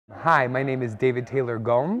Hi, my name is David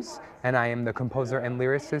Taylor-Gomes, and I am the composer and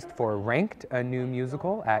lyricist for Ranked, a new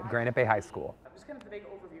musical at Granite Bay High School. Just kind of the big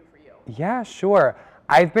overview for you. Yeah, sure.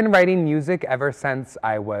 I've been writing music ever since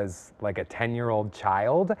I was like a 10-year-old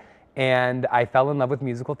child, and I fell in love with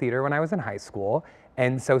musical theater when I was in high school.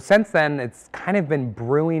 And so since then, it's kind of been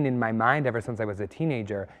brewing in my mind ever since I was a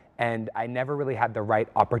teenager, and I never really had the right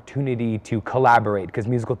opportunity to collaborate, because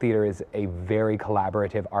musical theater is a very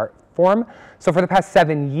collaborative art form. So for the past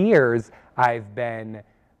 7 years, I've been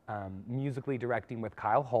musically directing with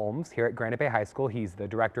Kyle Holmes here at Granite Bay High School. He's the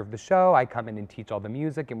director of the show. I come in and teach all the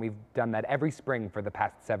music, and we've done that every spring for the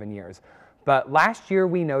past 7 years. But last year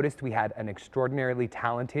we noticed we had an extraordinarily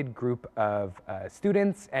talented group of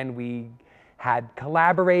students, and we had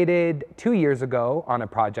collaborated 2 years ago on a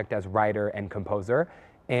project as writer and composer,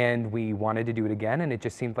 and we wanted to do it again, and it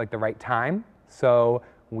just seemed like the right time. So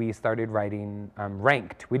we started writing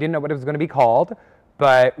Ranked. We didn't know what it was going to be called,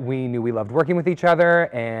 but we knew we loved working with each other,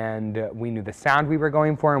 and we knew the sound we were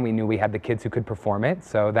going for, and we knew we had the kids who could perform it.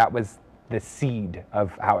 So that was the seed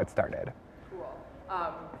of how it started. Cool.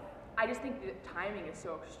 I just think the timing is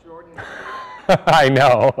so extraordinary. I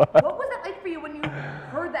know. What was that like for you when you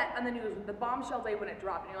heard that on the news, the bombshell day when it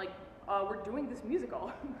dropped, and you're like, we're doing this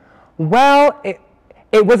musical? Well,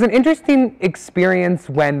 it was an interesting experience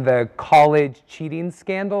when the college cheating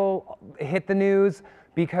scandal hit the news,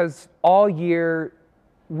 because all year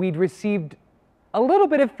we'd received a little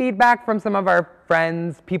bit of feedback from some of our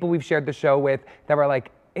friends, people we've shared the show with, that were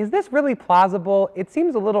like, is this really plausible? It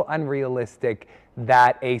seems a little unrealistic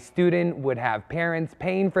that a student would have parents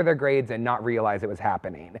paying for their grades and not realize it was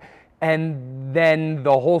happening. And then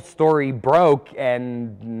the whole story broke,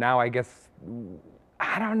 and now I guess,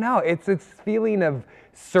 I don't know, it's this feeling of,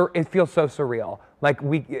 it feels so surreal. Like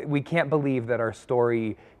we can't believe that our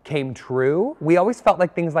story came true. We always felt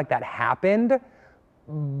like things like that happened,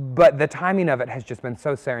 but the timing of it has just been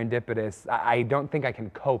so serendipitous. I don't think I can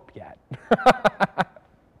cope yet. That's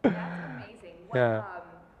amazing. What, Yeah.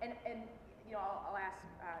 And you know, I'll ask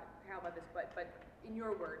Kyle about this, but in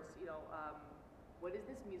your words, you know, what is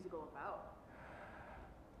this musical about?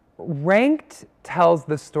 Ranked tells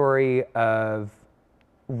the story of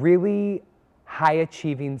really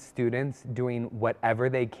high-achieving students doing whatever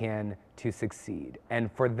they can to succeed. And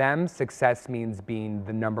for them, success means being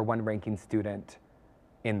the #1 ranking student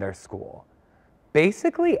in their school.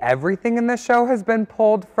 Basically, everything in the show has been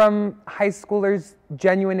pulled from high schoolers'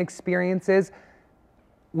 genuine experiences.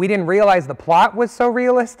 We didn't realize the plot was so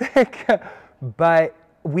realistic, but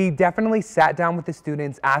we definitely sat down with the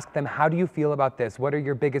students, asked them, how do you feel about this? What are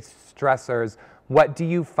your biggest stressors? What do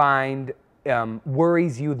you find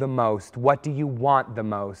worries you the most? What do you want the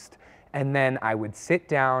most? And then I would sit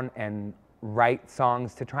down and write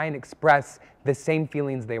songs to try and express the same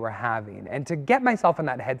feelings they were having. And to get myself in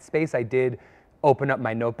that headspace, I did open up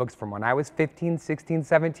my notebooks from when I was 15, 16,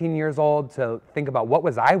 17 years old to think about what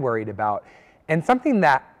was I worried about. And something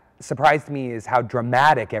that surprised me is how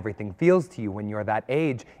dramatic everything feels to you when you're that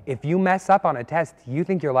age. If you mess up on a test, you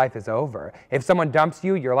think your life is over. If someone dumps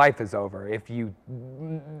you, your life is over. It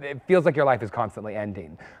feels like your life is constantly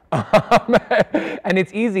ending. And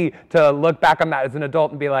it's easy to look back on that as an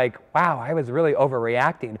adult and be like, wow, I was really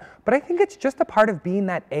overreacting. But I think it's just a part of being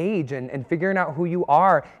that age and figuring out who you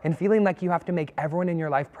are and feeling like you have to make everyone in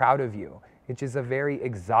your life proud of you, which is a very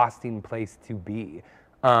exhausting place to be.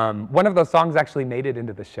 One of those songs actually made it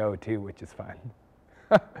into the show too, which is fun.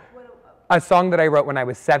 A song that I wrote when I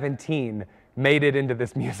was 17 made it into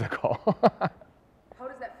this musical. How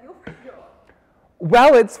does that feel for you?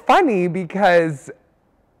 Well, it's funny because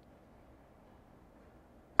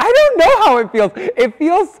I don't know how it feels. It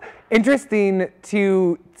feels interesting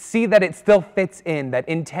to see that it still fits in, that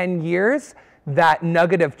in 10 years, that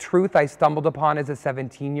nugget of truth I stumbled upon as a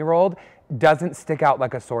 17-year-old doesn't stick out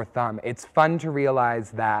like a sore thumb. It's fun to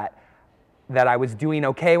realize that I was doing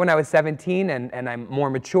okay when I was 17, and I'm more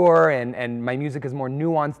mature, and my music is more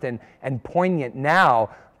nuanced and poignant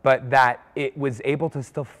now, but that it was able to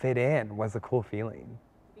still fit in was a cool feeling.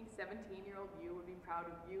 Do you think 17-year-old you would be proud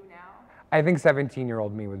of you now? I think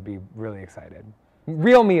 17-year-old me would be really excited.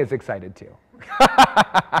 Real me is excited too. You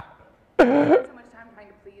spend so much time trying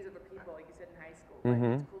to please other people, like you said in high school. But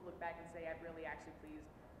it's cool to look back and say, I've really actually pleased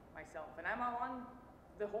myself. And I'm on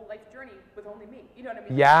the whole life journey with only me. You know what I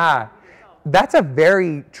mean? Yeah. That's a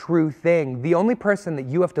very true thing. The only person that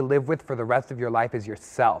you have to live with for the rest of your life is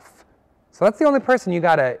yourself. So that's the only person you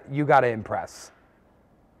gotta impress.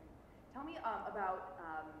 Tell me about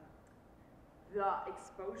the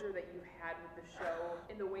exposure that you've had with the show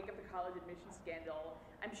in the wake of the college admissions scandal.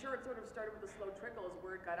 I'm sure it sort of started with a slow trickle as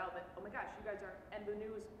word got out that, oh my gosh, you guys are, and the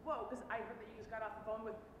news, whoa, because I heard that you just got off the phone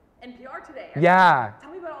with NPR today. Yeah.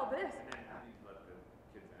 Tell me about all this.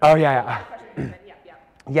 Oh, yeah.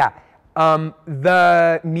 Yeah.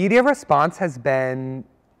 The media response has been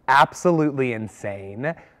absolutely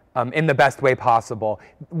insane, in the best way possible.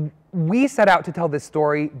 We set out to tell this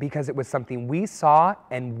story because it was something we saw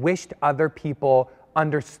and wished other people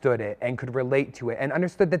understood it and could relate to it and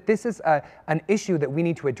understood that this is an issue that we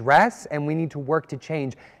need to address and we need to work to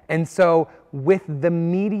change. And so with the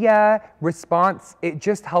media response, it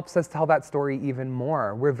just helps us tell that story even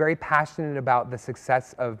more. We're very passionate about the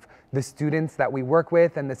success of the students that we work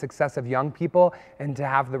with and the success of young people, and to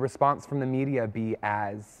have the response from the media be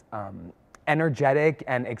as energetic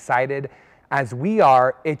and excited as we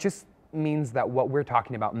are, it just means that what we're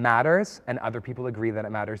talking about matters and other people agree that it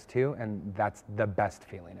matters too, and that's the best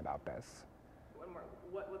feeling about this. One more.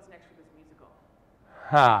 What's next for this musical?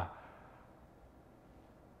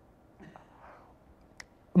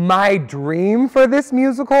 My dream for this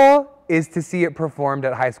musical is to see it performed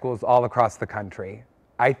at high schools all across the country.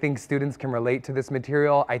 I think students can relate to this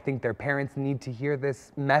material. I think their parents need to hear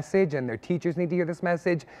this message and their teachers need to hear this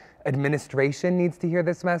message. Administration needs to hear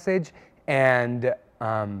this message, and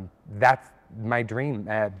that's my dream.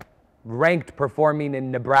 Ranked performing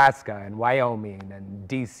in Nebraska and Wyoming and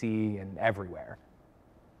DC and everywhere.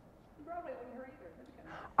 Broadway wouldn't hurt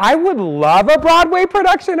either. I would love a Broadway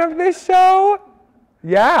production of this show.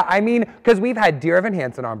 Yeah, I mean, because we've had Dear Evan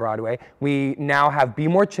Hansen on Broadway. We now have Be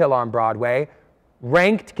More Chill on Broadway.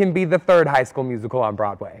 Ranked can be the third High School Musical on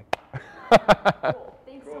Broadway. Cool.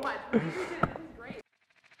 Thanks so much.